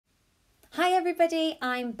Hi everybody,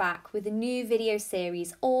 I'm back with a new video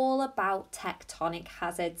series all about tectonic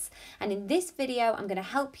hazards, and in this video I'm going to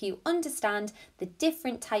help you understand the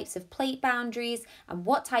different types of plate boundaries and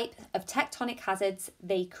what type of tectonic hazards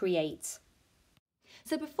they create.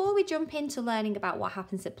 So before we jump into learning about what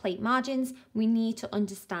happens at plate margins, we need to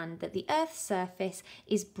understand that the Earth's surface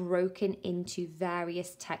is broken into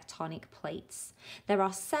various tectonic plates. There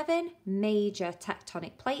are 7 major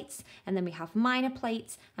tectonic plates, and then we have minor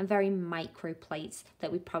plates and very micro plates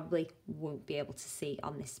that we probably won't be able to see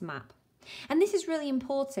on this map. And this is really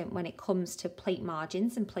important when it comes to plate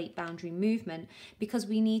margins and plate boundary movement, because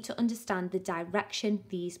we need to understand the direction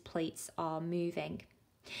these plates are moving.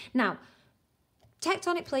 Now,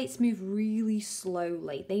 tectonic plates move really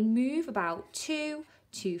slowly. They move about 2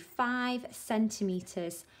 to 5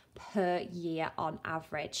 centimetres per year on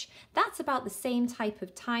average. That's about the same type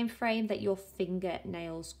of time frame that your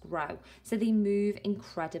fingernails grow. So they move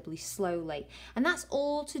incredibly slowly. And that's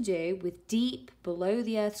all to do with deep below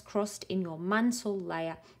the Earth's crust in your mantle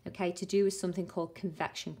layer, okay, to do with something called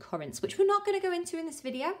convection currents, which we're not going to go into in this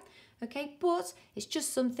video. Okay, but it's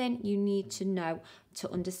just something you need to know to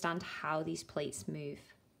understand how these plates move.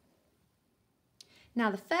 Now,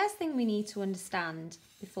 the first thing we need to understand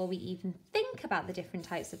before we even think about the different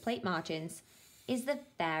types of plate margins is the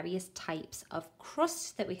various types of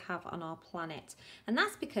crust that we have on our planet. And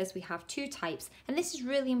that's because we have 2 types, and this is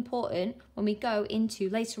really important when we go into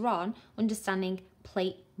later on understanding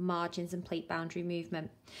plate margins and plate boundary movement.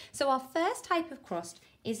 So our first type of crust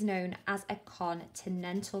is known as a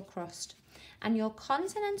continental crust. And your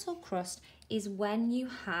continental crust is when you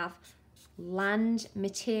have land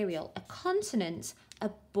material, a continent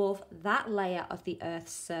above that layer of the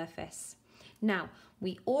Earth's surface. Now,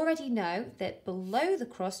 we already know that below the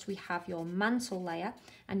crust we have your mantle layer,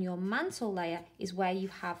 and your mantle layer is where you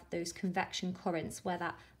have those convection currents, where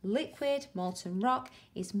that liquid molten rock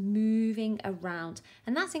is moving around,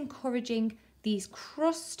 and that's encouraging these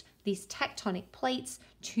tectonic plates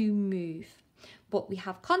to move. But we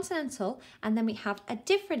have continental, and then we have a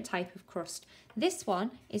different type of crust. This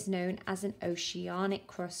one is known as an oceanic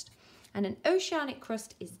crust. And an oceanic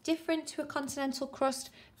crust is different to a continental crust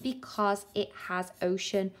because it has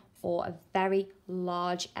ocean or a very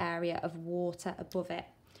large area of water above it.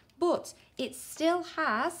 But it still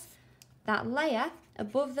has that layer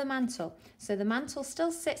above the mantle. So the mantle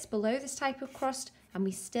still sits below this type of crust, and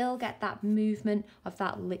we still get that movement of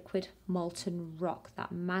that liquid molten rock,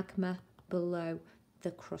 that magma below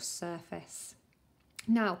the crust surface.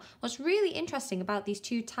 Now, what's really interesting about these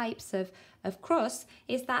 2 types of crust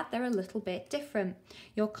is that they're a little bit different.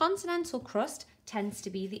 Your continental crust tends to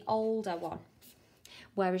be the older one,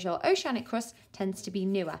 whereas your oceanic crust tends to be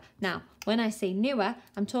newer. Now, when I say newer,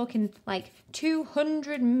 I'm talking like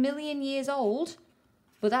 200 million years old,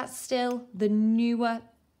 but that's still the newer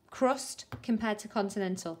crust compared to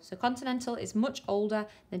continental. So continental is much older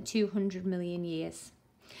than 200 million years.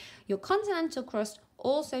 Your continental crust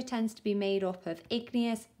also tends to be made up of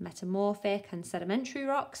igneous, metamorphic and sedimentary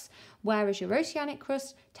rocks, whereas your oceanic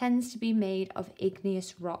crust tends to be made of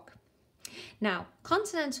igneous rock. Now,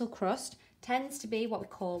 continental crust tends to be what we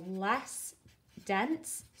call less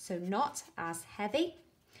dense, so not as heavy,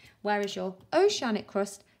 whereas your oceanic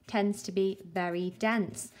crust tends to be very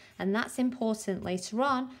dense, and that's important later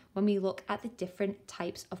on when we look at the different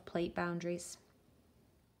types of plate boundaries.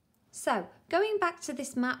 So, going back to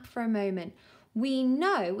this map for a moment, we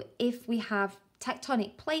know if we have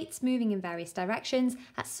tectonic plates moving in various directions,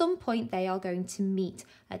 at some point they are going to meet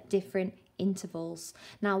at different intervals.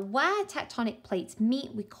 Now, where tectonic plates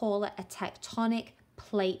meet, we call it a tectonic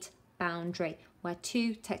plate boundary, where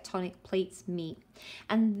 2 tectonic plates meet.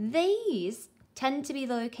 And these tend to be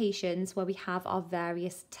the locations where we have our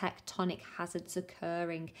various tectonic hazards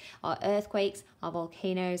occurring, our earthquakes, our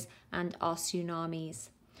volcanoes, and our tsunamis.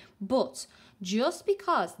 But just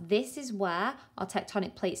because this is where our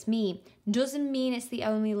tectonic plates meet doesn't mean it's the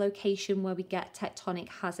only location where we get tectonic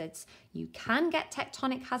hazards. You can get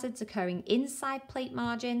tectonic hazards occurring inside plate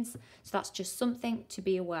margins, so that's just something to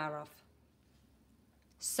be aware of.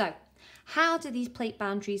 So, how do these plate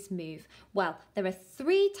boundaries move? Well, there are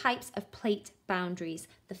 3 types of plate boundaries.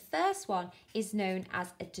 The first one is known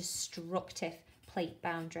as a destructive plate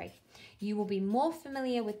boundary. You will be more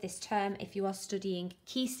familiar with this term if you are studying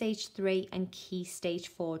Key Stage 3 and Key Stage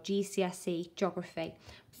 4 GCSE geography.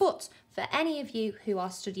 But for any of you who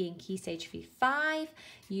are studying Key Stage 5,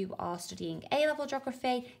 you are studying A-level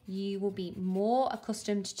geography, you will be more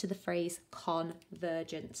accustomed to the phrase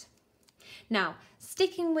convergent. Now,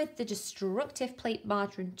 sticking with the destructive plate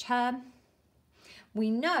margin term, We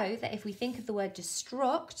know that if we think of the word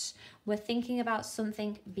destruct, we're thinking about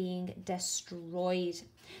something being destroyed.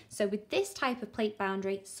 So with this type of plate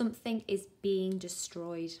boundary, something is being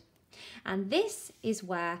destroyed. And this is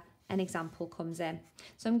where an example comes in.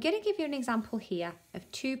 So I'm going to give you an example here of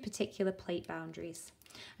two particular plate boundaries.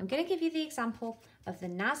 I'm going to give you the example of the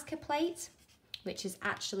Nazca plate, which is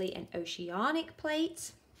actually an oceanic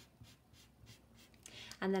plate.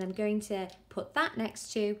 And then I'm going to put that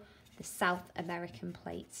next to the South American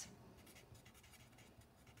plate.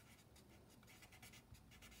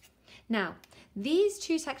 Now, these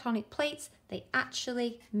two tectonic plates, they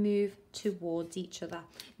actually move towards each other.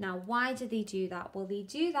 Now, why do they do that? Well, they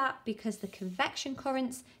do that because the convection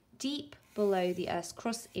currents deep below the Earth's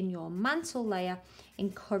crust in your mantle layer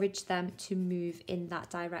encourage them to move in that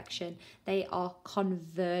direction. They are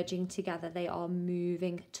converging together. They are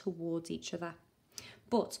moving towards each other.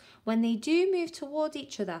 But when they do move toward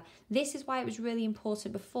each other, this is why it was really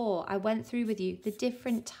important before I went through with you the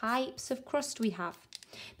different types of crust we have.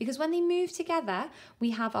 Because when they move together, we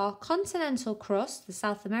have our continental crust, the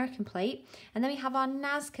South American plate, and then we have our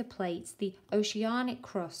Nazca plates, the oceanic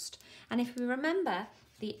crust. And if we remember,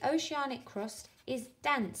 the oceanic crust is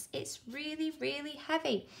dense. It's really, really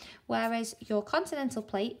heavy, whereas your continental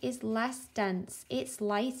plate is less dense. It's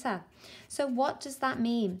lighter. So what does that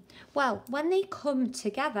mean? Well, when they come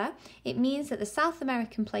together, it means that the South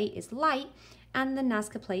American plate is light and the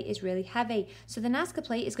Nazca plate is really heavy. So the Nazca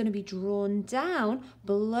plate is going to be drawn down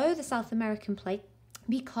below the South American plate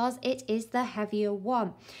because it is the heavier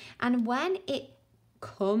one. And when it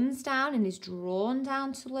comes down and is drawn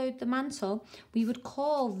down to load the mantle, we would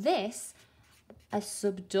call this a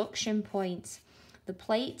subduction point. The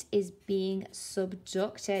plate is being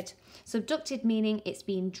subducted. Subducted meaning it's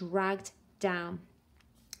being dragged down.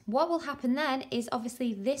 What will happen then is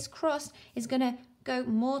obviously this crust is going to go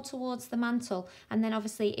more towards the mantle, and then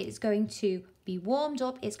obviously it's going to be warmed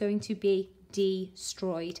up, it's going to be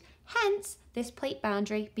destroyed. Hence this plate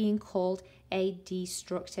boundary being called a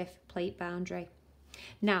destructive plate boundary.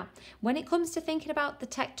 Now, when it comes to thinking about the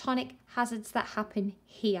tectonic hazards that happen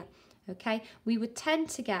here, okay, we would tend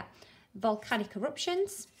to get volcanic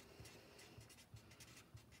eruptions.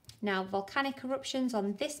 Now, volcanic eruptions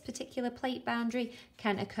on this particular plate boundary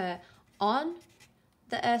can occur on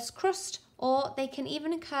the Earth's crust, or they can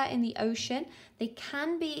even occur in the ocean. They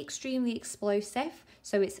can be extremely explosive,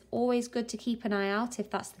 so it's always good to keep an eye out if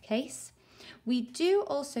that's the case. We do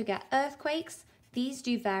also get earthquakes. These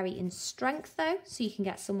do vary in strength though, so you can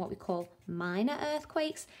get some what we call minor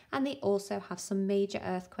earthquakes, and they also have some major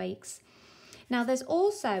earthquakes. Now there's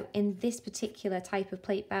also, in this particular type of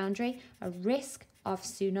plate boundary, a risk of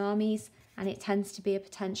tsunamis, and it tends to be a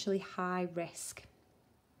potentially high risk.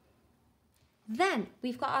 Then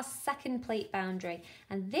we've got our second plate boundary,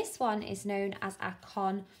 and this one is known as our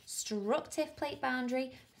constructive plate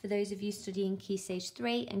boundary for those of you studying Key Stage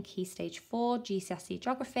 3 and Key Stage 4 GCSE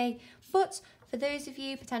Geography. But for those of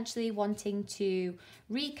you potentially wanting to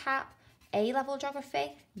recap A-level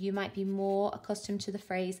geography, you might be more accustomed to the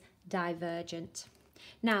phrase divergent.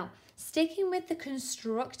 Now, sticking with the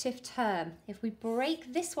constructive term, if we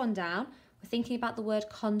break this one down, we're thinking about the word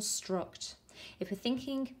construct. If we're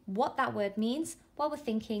thinking what that word means, well, we're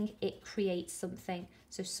thinking it creates something.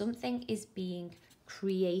 So something is being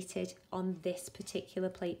created on this particular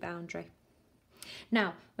plate boundary.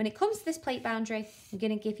 Now, when it comes to this plate boundary, I'm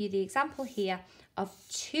going to give you the example here of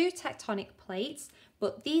two tectonic plates,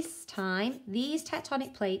 but this time, these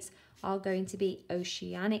tectonic plates are going to be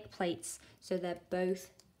oceanic plates, so they're both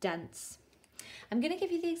dense. I'm going to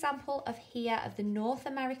give you the example of here of the North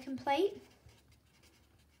American plate,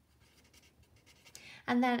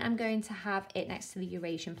 and then I'm going to have it next to the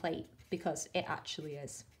Eurasian plate because it actually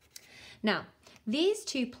is. Now, these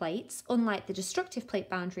two plates, unlike the destructive plate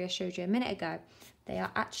boundary I showed you a minute ago, they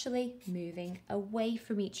are actually moving away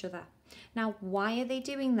from each other. Now, why are they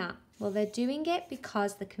doing that? Well, they're doing it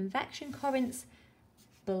because the convection currents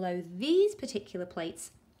below these particular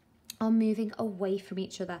plates are moving away from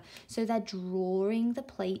each other. So they're drawing the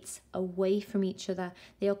plates away from each other.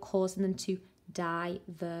 They are causing them to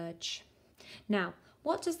diverge. Now,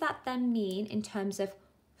 what does that then mean in terms of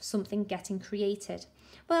something getting created?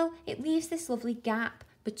 Well, it leaves this lovely gap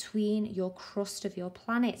between your crust of your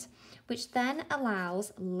planet, which then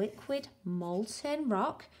allows liquid molten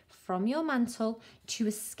rock from your mantle to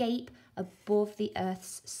escape above the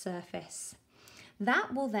Earth's surface.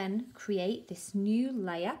 That will then create this new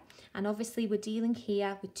layer, and obviously we're dealing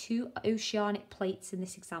here with two oceanic plates in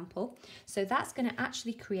this example, so that's going to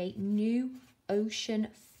actually create new ocean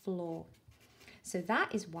floor. So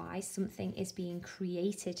that is why something is being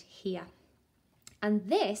created here. And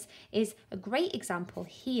this is a great example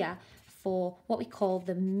here for what we call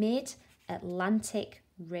the Mid-Atlantic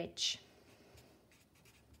Ridge.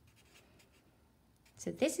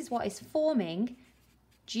 So this is what is forming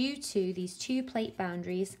due to these two plate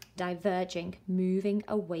boundaries diverging, moving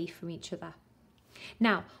away from each other.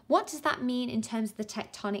 Now, what does that mean in terms of the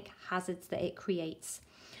tectonic hazards that it creates?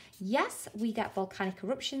 Yes, we get volcanic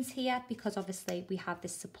eruptions here because obviously we have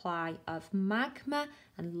this supply of magma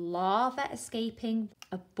and lava escaping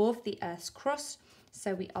above the Earth's crust.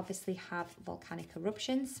 So we obviously have volcanic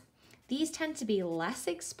eruptions. These tend to be less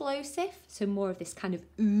explosive, so more of this kind of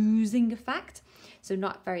oozing effect, so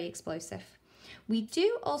not very explosive. We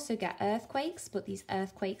do also get earthquakes, but these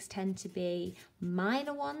earthquakes tend to be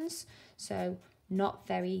minor ones, so not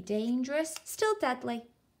very dangerous, still deadly,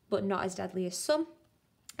 but not as deadly as some.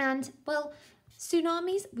 And well,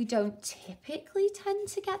 tsunamis, we don't typically tend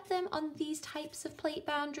to get them on these types of plate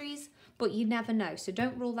boundaries, but you never know, so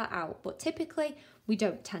don't rule that out. But typically, we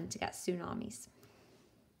don't tend to get tsunamis.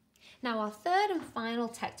 Now, our third and final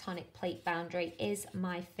tectonic plate boundary is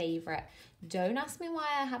my favourite. Don't ask me why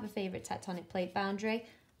I have a favourite tectonic plate boundary.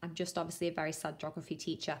 I'm just obviously a very sad geography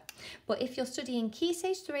teacher. But if you're studying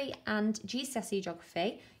KS3 and GCSE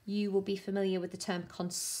geography, you will be familiar with the term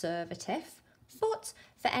conservative. But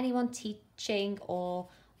for anyone teaching or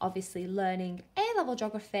obviously learning A-level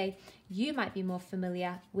geography, you might be more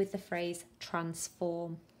familiar with the phrase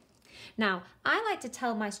transform. Now, I like to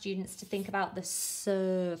tell my students to think about the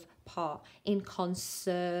serve part in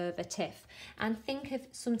conservative and think of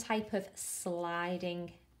some type of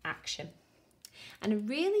sliding action. And a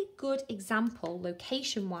really good example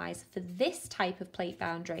location-wise for this type of plate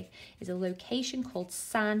boundary is a location called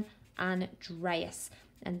San Andreas.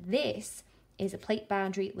 And this is a plate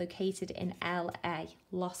boundary located in LA,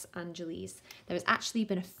 Los Angeles. There has actually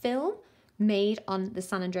been a film made on the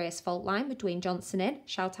San Andreas fault line with Dwayne Johnson in.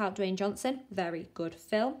 Shout out Dwayne Johnson, very good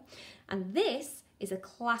film. And this is a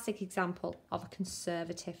classic example of a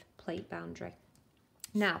conservative plate boundary.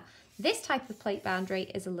 Now, this type of plate boundary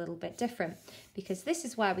is a little bit different because this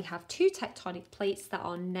is where we have two tectonic plates that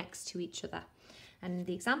are next to each other. And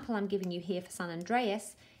the example I'm giving you here for San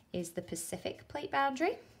Andreas is the Pacific plate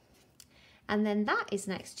boundary. And then that is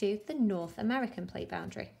next to the North American plate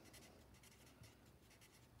boundary.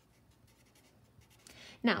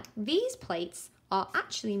 Now, these plates are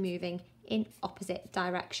actually moving in opposite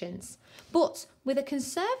directions. But with a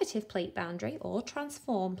conservative plate boundary or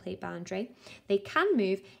transform plate boundary, they can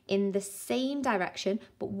move in the same direction,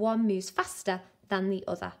 but one moves faster than the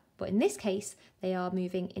other. But in this case, they are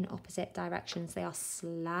moving in opposite directions. They are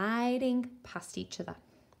sliding past each other.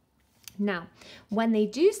 Now, when they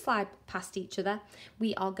do slide past each other,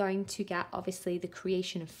 we are going to get obviously the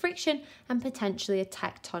creation of friction and potentially a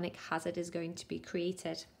tectonic hazard is going to be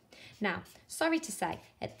created. Now, sorry to say,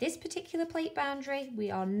 at this particular plate boundary,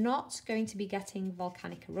 we are not going to be getting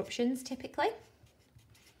volcanic eruptions typically.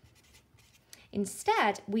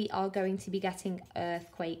 Instead, we are going to be getting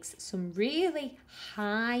earthquakes, some really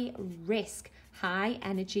high risk, high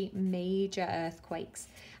energy, major earthquakes.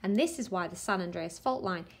 And this is why the San Andreas fault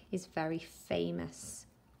line is very famous.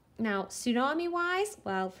 Now, tsunami-wise,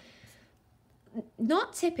 well,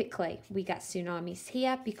 not typically we get tsunamis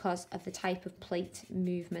here because of the type of plate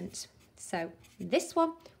movement. So this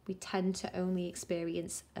one, we tend to only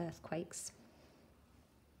experience earthquakes.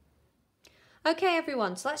 Okay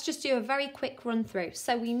everyone, so let's just do a very quick run through.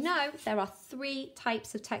 So we know there are three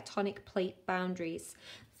types of tectonic plate boundaries.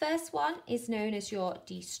 First one is known as your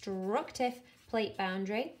destructive plate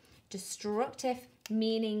boundary. Destructive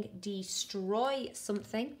meaning destroy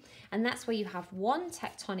something, and that's where you have one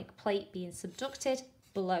tectonic plate being subducted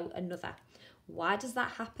below another. Why does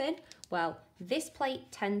that happen? Well, this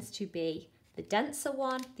plate tends to be the denser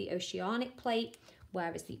one, the oceanic plate,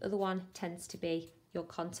 whereas the other one tends to be your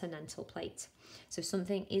continental plate. So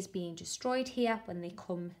something is being destroyed here when they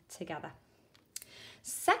come together.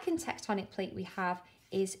 Second tectonic plate we have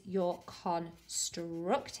is your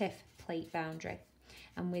constructive plate boundary.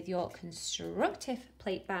 And with your constructive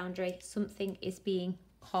plate boundary, something is being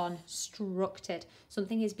constructed,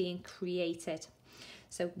 something is being created.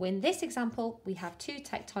 So in this example, we have two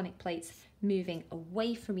tectonic plates moving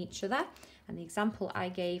away from each other. And the example I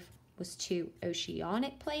gave was two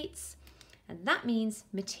oceanic plates. And that means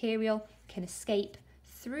material can escape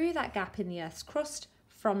through that gap in the Earth's crust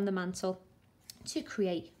from the mantle to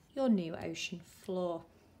create your new ocean floor.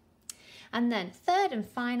 And then third and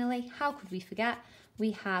finally, how could we forget?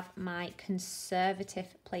 We have my conservative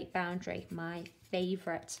plate boundary, my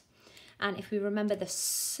favourite. And if we remember the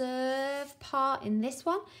serve part in this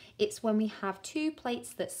one, it's when we have two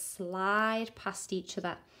plates that slide past each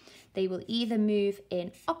other. They will either move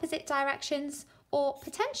in opposite directions, or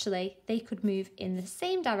potentially they could move in the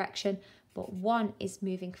same direction, but one is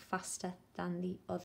moving faster than the other.